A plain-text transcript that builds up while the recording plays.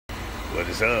What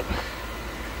is up?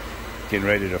 Getting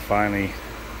ready to finally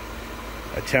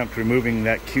attempt removing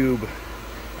that cube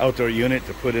outdoor unit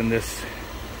to put in this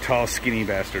tall skinny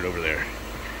bastard over there.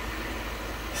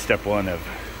 Step one of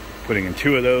putting in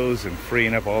 2 of those and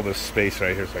freeing up all this space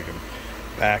right here so I can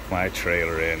back my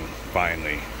trailer in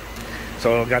finally.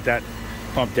 So I got that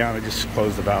pumped down. I just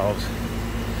closed the valves,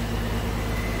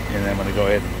 and then I'm going to go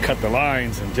ahead and cut the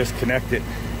lines and disconnect it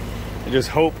and just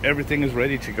hope everything is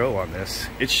ready to go on this.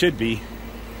 It should be.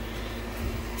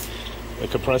 The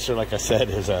compressor, like I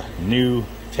said, is a new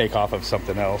takeoff of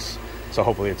something else, so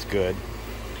hopefully it's good.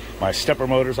 My stepper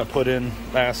motors I put in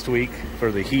last week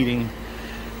for the heating,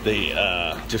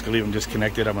 just gonna leave them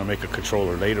disconnected. I'm gonna make a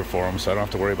controller later for them, so I don't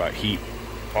have to worry about heat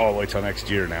all the way till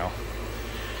next year now.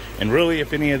 And really,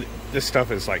 if any of this stuff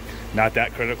is like not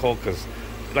that critical, because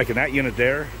like in that unit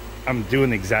there, I'm doing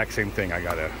the exact same thing. I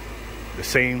got the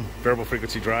same variable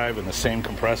frequency drive and the same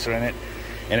compressor in it,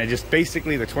 and it just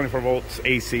basically the 24 volts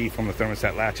AC from the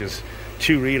thermostat latches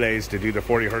 2 relays to do the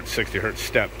 40 hertz 60 hertz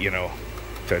step, you know,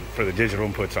 for the digital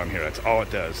inputs on here. That's all it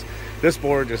does. This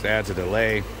board just adds a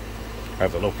delay. I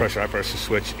have a low pressure high pressure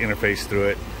switch interface through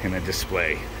it and a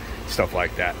display, stuff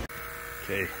like that.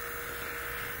 Okay,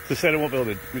 so I said I won't be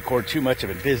able to record too much of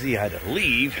it busy. I had to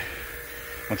leave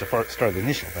once I started the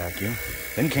initial vacuum,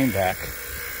 then came back,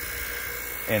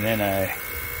 and then I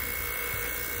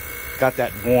got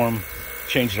that warm,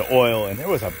 changed the oil, and there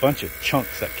was a bunch of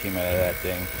chunks that came out of that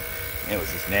thing. It was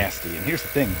just nasty. And here's the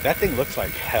thing, that thing looks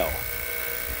like hell,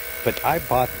 but I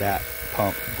bought that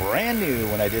pump brand new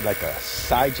when I did like a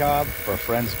side job for a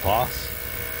friend's boss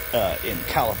in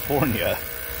California.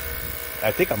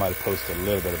 I think I might have posted a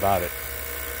little bit about it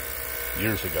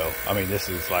years ago. I mean, this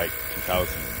is like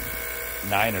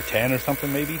 2009 or 10 or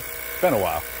something, maybe. It's been a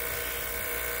while.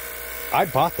 I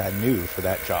bought that new for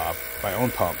that job, my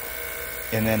own pump,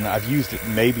 and then I've used it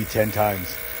maybe 10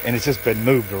 times, and it's just been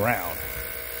moved around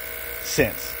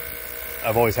since.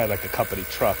 I've always had like a company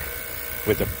truck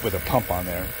with a pump on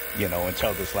there, you know,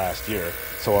 until this last year.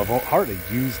 So I've hardly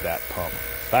used that pump.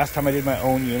 Last time I did my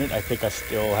own unit, I think I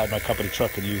still had my company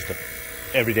truck and used the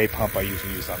everyday pump I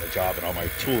usually use on the job, and all my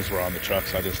tools were on the truck,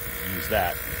 so I just used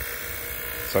that.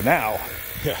 So now,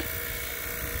 yeah,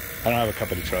 I don't have a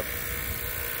company truck,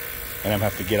 and I'm gonna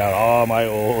have to get out all my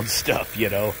old stuff, you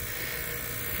know.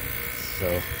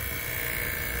 So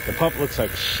the pump looks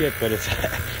like shit, but it's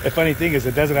the funny thing is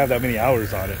it doesn't have that many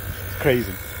hours on it. It's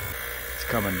crazy. It's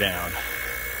coming down.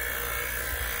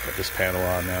 Put this panel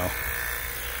on now.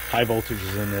 High voltage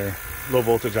is in there. Low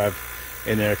voltage I've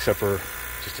in there, except for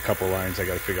just a couple lines. I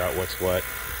got to figure out what's what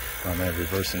on that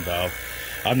reversing valve.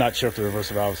 I'm not sure if the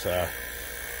reversing valve's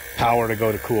power to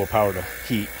go to cool, power to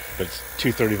heat, but it's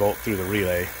 230 volt through the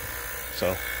relay. So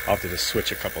I'll have to just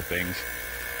switch a couple things.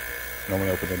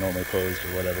 Normally open to normally closed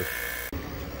or whatever.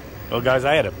 Well guys,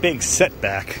 I had a big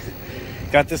setback.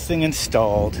 Got this thing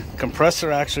installed.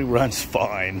 Compressor actually runs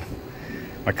fine.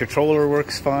 My controller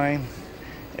works fine,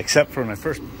 except for when I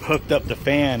first hooked up the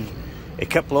fan, it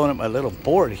kept blowing up my little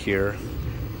board here.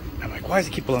 I'm like, why does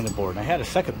it keep blowing the board? And I had a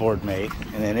second board made,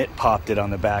 and then it popped it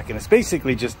on the back, and it's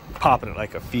basically just popping it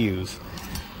like a fuse.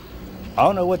 I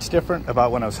don't know what's different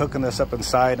about when I was hooking this up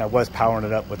inside, and I was powering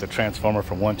it up with the transformer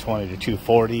from 120 to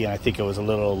 240, and I think it was a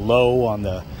little low on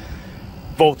the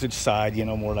voltage side, you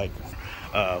know, more like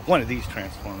one of these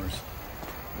transformers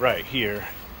right here.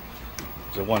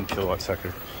 It's a 1 kilowatt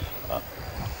sucker, and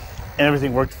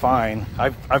everything worked fine.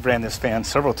 I've ran this fan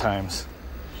several times.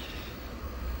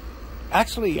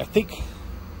 Actually, I think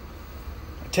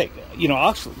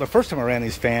the first time I ran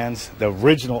these fans, the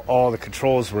original, all the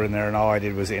controls were in there, and all I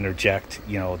did was interject,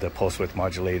 you know, the pulse width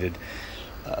modulated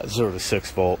 0 to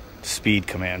 6 volt speed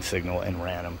command signal and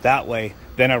ran them that way.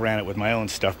 Then I ran it with my own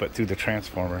stuff, but through the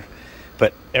transformer.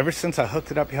 But ever since I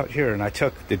hooked it up out here and I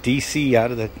took the DC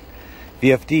out of the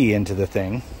VFD into the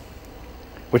thing,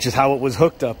 which is how it was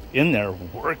hooked up in there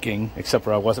working, except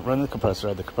for I wasn't running the compressor. I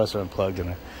had the compressor unplugged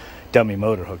and a dummy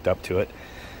motor hooked up to it.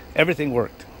 Everything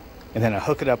worked. And then I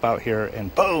hook it up out here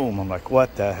and boom, I'm like,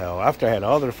 what the hell? After I had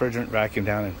all the refrigerant vacuumed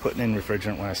down and putting in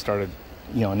refrigerant when I started,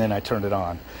 you know, and then I turned it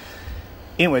on.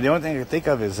 Anyway, the only thing I can think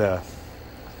of is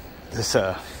this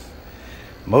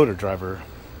motor driver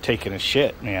taking a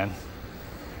shit, man.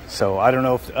 So I don't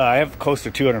know if I have close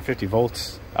to 250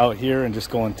 volts out here and just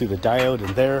going through the diode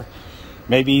and there.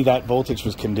 Maybe that voltage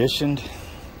was conditioned.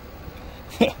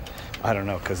 I don't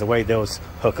know, because the way those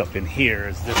hook up in here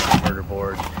is this inverter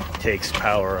board takes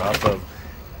power off of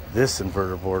this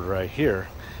inverter board right here,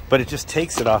 but it just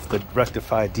takes it off the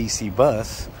rectified DC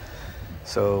bus.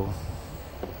 So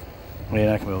I mean,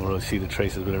 I can really see the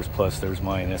traces, but there's plus, there's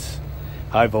minus.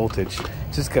 high voltage.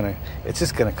 It's just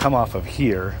gonna come off of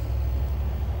here.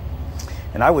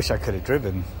 And I wish I could have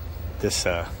driven this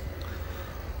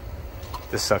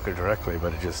this sucker directly,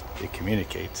 but it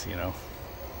communicates, you know.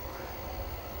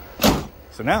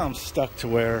 So now I'm stuck to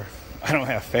where I don't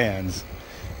have fans,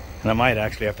 and I might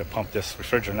actually have to pump this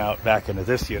refrigerant out back into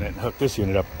this unit and hook this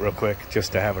unit up real quick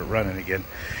just to have it running again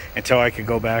until I can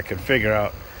go back and figure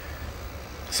out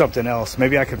something else.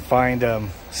 Maybe I can find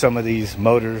some of these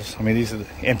motors. I mean, these are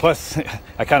and plus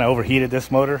I kind of overheated this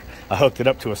motor. I hooked it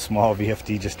up to a small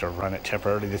VFD just to run it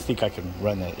temporarily. I think I can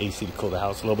run the AC to cool the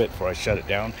house a little bit before I shut it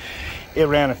down. It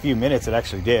ran a few minutes. It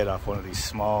actually did off one of these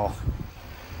small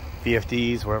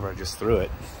VFDs, wherever I just threw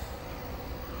it.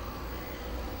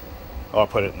 Oh, I'll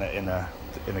put it in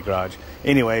the garage.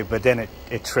 Anyway, but then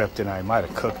it tripped, and I might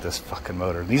have cooked this fucking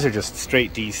motor. These are just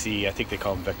straight DC. I think they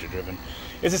call them vector driven.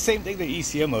 It's the same thing that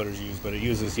ECM motors use, but it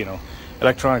uses, you know,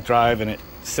 electronic drive, and it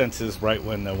senses right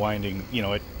when the winding, you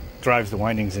know, it drives the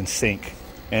windings in sync.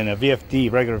 And a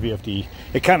VFD, regular VFD,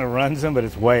 it kind of runs them, but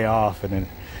it's way off, and then,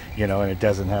 you know, and it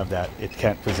doesn't have that. It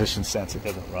can't position sense. It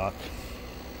doesn't rock.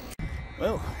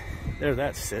 Well, there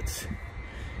that sits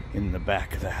in the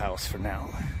back of the house for now.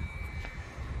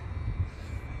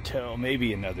 Till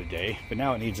maybe another day, but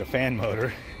now it needs a fan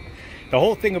motor. The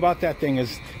whole thing about that thing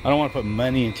is I don't want to put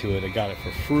money into it. I got it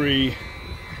for free,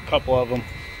 a couple of them.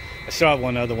 I still have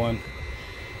one other one.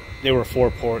 They were 4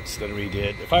 ports that I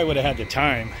redid. If I would have had the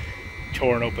time,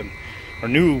 torn open, or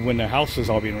knew when the house was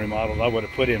all being remodeled, I would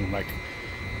have put in like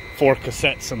 4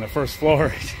 cassettes on the first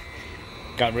floor.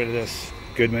 Got rid of this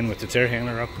Goodman with its air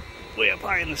handler up way up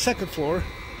high on the second floor,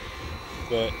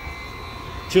 but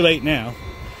too late now.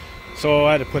 So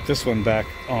I had to put this one back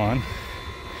on.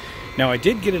 Now I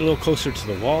did get it a little closer to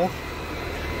the wall,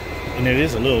 and it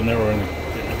is a little narrower than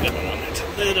the good one. It's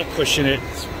a little pushing it.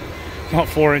 It's about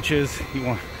 4 inches.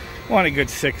 You want a good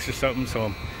 6 or something, so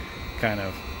I'm kind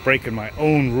of breaking my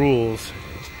own rules.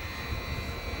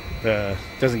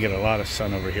 Doesn't get a lot of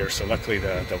sun over here, so luckily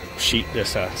the sheet,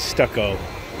 this stucco,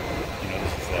 you know,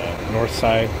 this is the north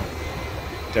side,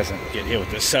 doesn't get hit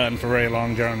with the sun for very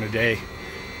long during the day,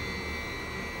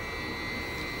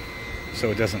 so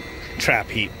it doesn't trap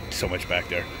heat so much back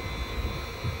there.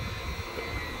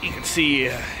 But you can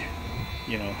see,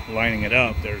 you know, lining it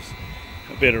up, there's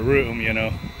a bit of room, you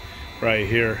know, right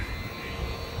here.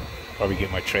 Probably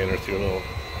get my trailer through a little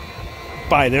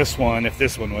by this one if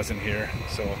this one wasn't here.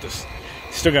 So I'll just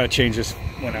still got to change this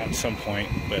one out at some point.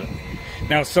 But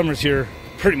now summer's here,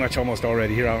 pretty much almost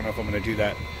already here. I don't know if I'm going to do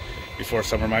that before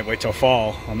summer. Might wait till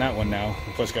fall on that one now.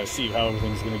 Plus got to see how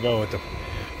everything's going to go with the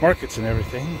markets and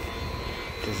everything,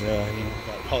 because you know, we've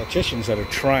got politicians that are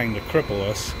trying to cripple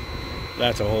us.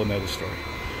 That's a whole nother story.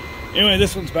 Anyway,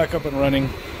 this one's back up and running,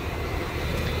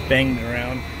 banging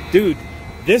around. Dude,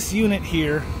 this unit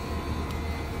here,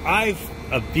 I've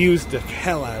abused the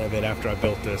hell out of it after I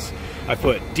built this. I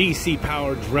put DC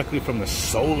power directly from the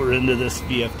solar into this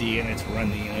VFD, and it's run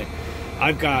the unit.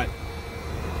 I've got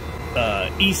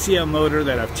ECM motor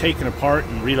that I've taken apart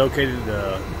and relocated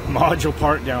the module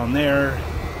part down there,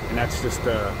 and that's just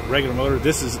a regular motor.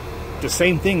 This is the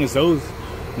same thing as those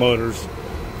motors,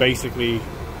 basically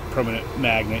permanent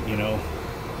magnet, you know,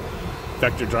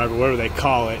 vector driver, whatever they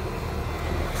call it.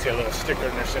 See a little sticker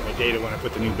in there sent me data when I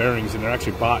put the new bearings in there. I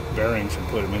actually bought bearings and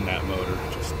put them in that motor.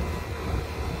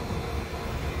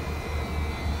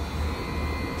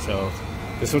 So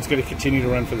this one's going to continue to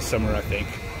run for the summer, I think.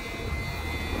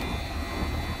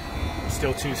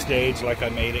 Still 2-stage like I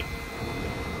made it.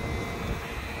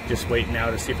 Just waiting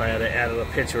now to see if I had to add a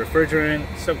little pinch of refrigerant.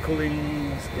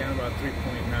 Subcooling is down about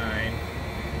 3.9.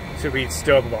 Superheat's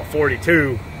still up about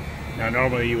 42. Now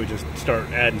normally you would just start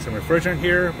adding some refrigerant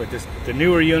here, but the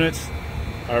newer units,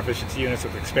 higher efficiency units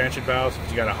with expansion valves, if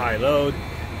you got a high load,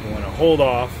 you want to hold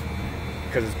off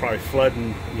because it's probably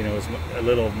flooding, you know, a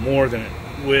little more than it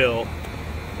will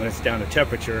when it's down to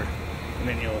temperature, and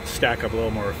then you'll stack up a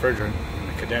little more refrigerant in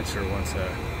the condenser once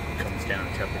it comes down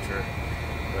to temperature.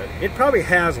 But it probably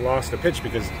has lost a pitch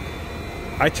because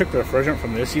I took the refrigerant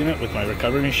from this unit with my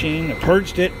recovery machine, I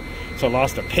purged it, so I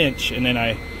lost a pinch, and then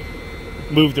I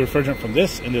moved the refrigerant from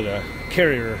this into the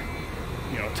carrier,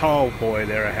 you know, tall boy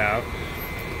there I have,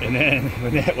 and then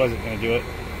when that wasn't going to do it,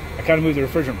 I kind of moved the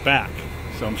refrigerant back,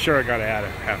 so I'm sure I got to add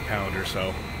a ½ pound or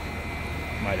so.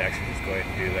 Might actually just go ahead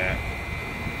and do that.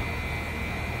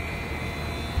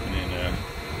 And then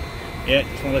yeah,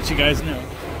 just want to let you guys know,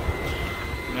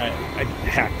 I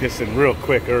hacked this in real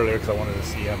quick earlier because I wanted to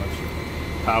see how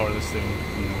much power this thing,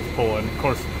 you know, was pulling, of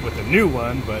course with the new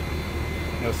one, but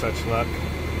no such luck.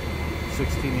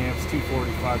 16 amps,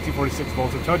 245, 246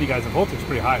 volts. I told you guys the voltage is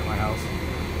pretty high at my house.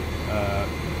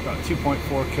 about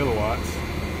 2.4 kilowatts.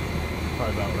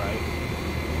 Probably about right.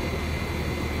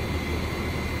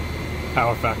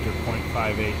 Power factor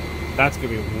 0.58. That's going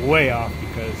to be way off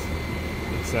because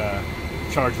it's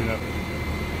charging up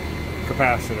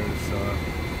capacitors. So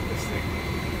this thing,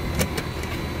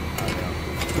 I don't know,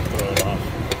 throw it off.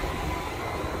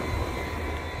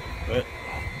 But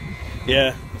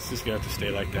yeah, it's just going to have to stay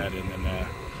like that. And then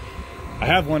I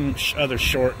have one other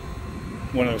short,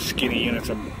 one of those skinny units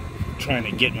I'm trying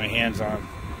to get my hands on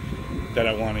that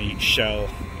I want to shell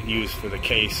and use for the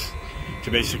case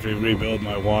to basically rebuild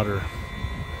my water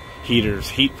heater's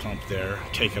heat pump there,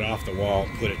 take it off the wall,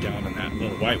 put it down in that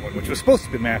little white one, which was supposed to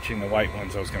be matching the white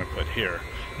ones I was going to put here.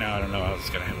 Now I don't know how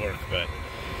it's going to work, but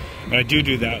when I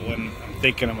do that one, I'm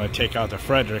thinking I'm going to take out the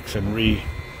Fredericks and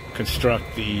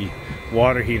reconstruct the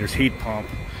water heater's heat pump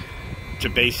to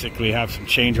basically have some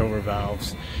changeover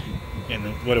valves. And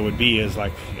what it would be is,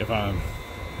 like, if I'm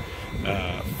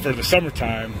for the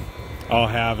summertime, I'll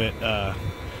have it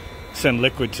send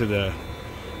liquid to the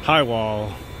high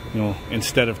wall, you know,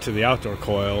 instead of to the outdoor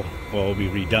coil. Well, it'll be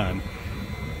redone,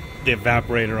 the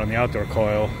evaporator on the outdoor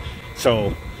coil.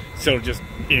 So just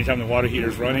anytime the water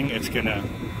heater's running, it's gonna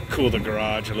cool the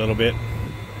garage a little bit.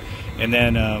 And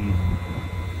then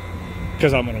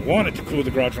because I'm gonna want it to cool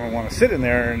the garage when I want to sit in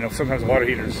there, and sometimes the water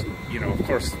heaters, you know, of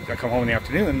course, I come home in the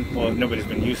afternoon, well, nobody's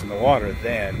been using the water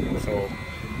then, so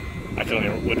I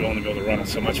would only be able to run it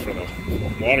so much for the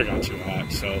water got too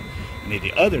hot. So I need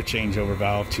the other changeover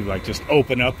valve to, like, just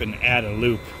open up and add a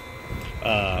loop.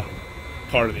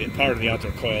 Part of the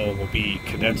outdoor coil will be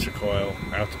condenser coil,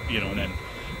 you know, and then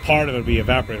part of it will be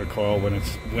evaporator coil when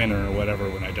it's winter or whatever,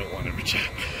 when I don't want to reject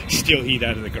still heat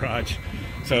out of the garage.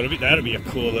 So that'll be a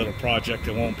cool little project.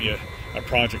 It won't be a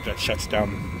project that shuts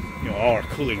down, you know, all our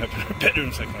cooling up in our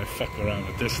bedrooms like when I fuck around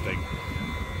with this thing.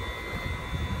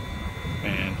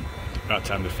 Man, about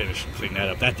time to finish and clean that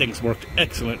up. That thing's worked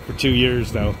excellent for 2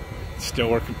 years though. It's still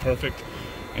working perfect,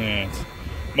 and it's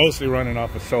mostly running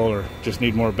off of solar. Just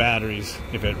need more batteries.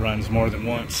 If it runs more than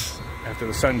once after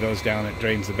the sun goes down, it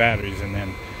drains the batteries, and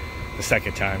then the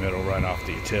second time it'll run off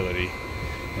the utility.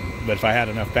 But if I had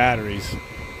enough batteries,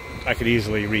 I could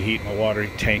easily reheat my water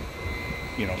tank,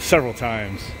 you know, several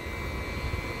times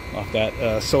off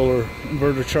that solar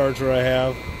inverter charger I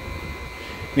have.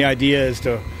 The idea is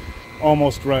to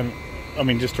almost run,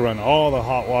 just to run all the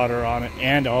hot water on it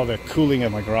and all the cooling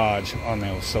of my garage on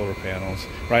those solar panels.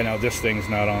 Right now this thing's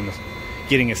not on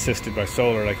getting assisted by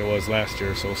solar like it was last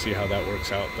year, so we'll see how that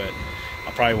works out. But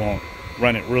I probably won't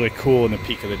run it really cool in the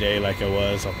peak of the day like it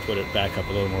was. I'll put it back up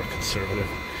a little more conservative.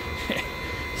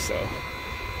 So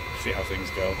see how things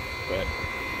go. But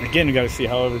again, you got to see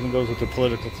how everything goes with the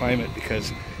political climate,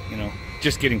 because, you know,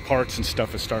 just getting parts and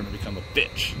stuff is starting to become a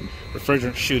bitch.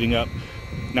 Refrigerant's shooting up.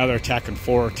 Now they're attacking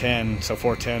 410, so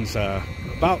 410's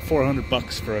about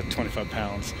 $400 for a 25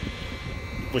 pounds,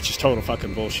 which is total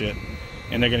fucking bullshit.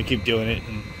 And they're going to keep doing it.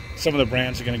 And some of the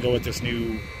brands are going to go with this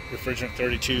new refrigerant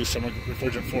 32, some are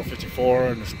refrigerant 454,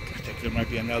 and I think there might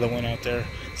be another one out there.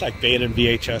 It's like beta and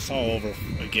VHS all over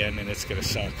again, and it's going to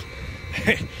suck.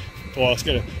 Well, it's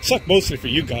going to suck mostly for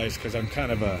you guys, because I'm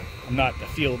not the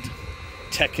field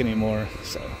tech anymore,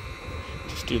 so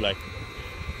just do like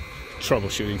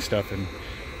troubleshooting stuff and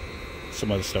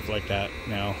some other stuff like that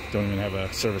now. Don't even have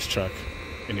a service truck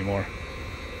anymore.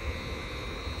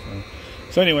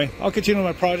 So anyway, I'll continue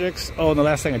with my projects. Oh, and the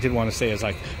last thing I did want to say is,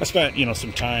 like, I spent, you know,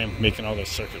 some time making all those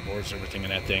circuit boards and everything in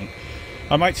that thing.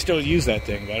 I might still use that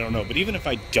thing, but I don't know. But even if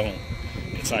I don't,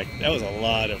 it's like, that was a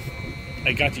lot of,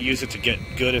 I got to use it to get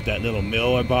good at that little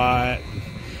mill I bought,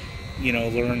 you know,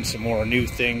 learn some more new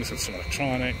things with some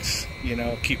electronics, you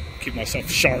know, keep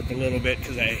myself sharp a little bit,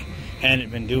 because I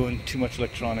hadn't been doing too much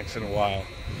electronics in a while.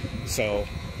 So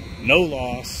no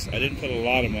loss. I didn't put a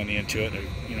lot of money into it.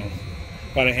 You know,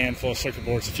 bought a handful of circuit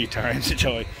boards a few times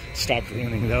until I stopped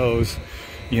running those,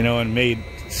 you know, and made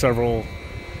several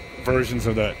versions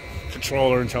of the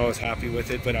controller until I was happy with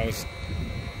it. But I was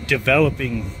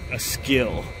developing a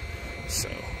skill, so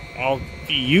I'll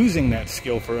be using that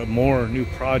skill for more new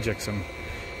projects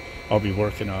I'll be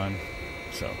working on.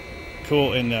 So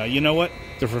cool. And you know what?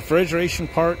 The refrigeration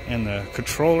part and the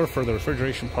controller for the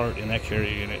refrigeration part in that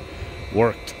carrier unit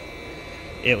worked.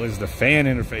 It was the fan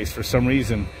interface for some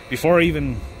reason, before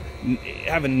even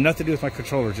having nothing to do with my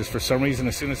controller, just for some reason,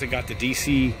 as soon as it got the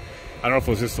DC, I don't know if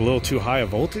it was just a little too high a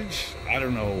voltage, I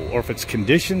don't know, or if it's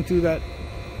conditioned through that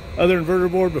other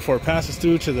inverter board before it passes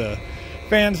through to the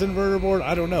fan's inverter board,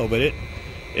 I don't know, but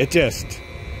it just,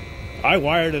 I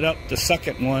wired it up, the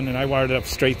second one, and I wired it up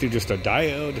straight through just a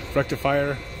diode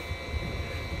rectifier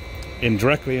and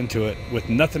directly into it with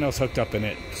nothing else hooked up in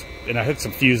it. and I hooked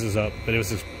some fuses up, but it was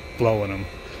just blowing them.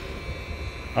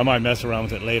 I might mess around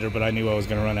with it later, but I knew I was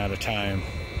going to run out of time.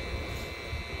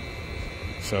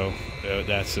 So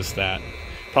that's just that.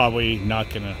 Probably not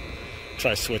going to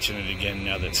try switching it again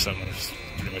now that summer's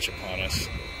pretty much upon us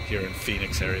here in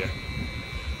Phoenix area.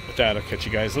 With that, I'll catch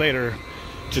you guys later.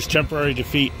 Just temporary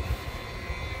defeat,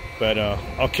 but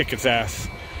I'll kick its ass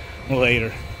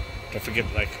later. Don't forget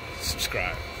to like,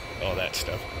 subscribe, all that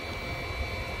stuff.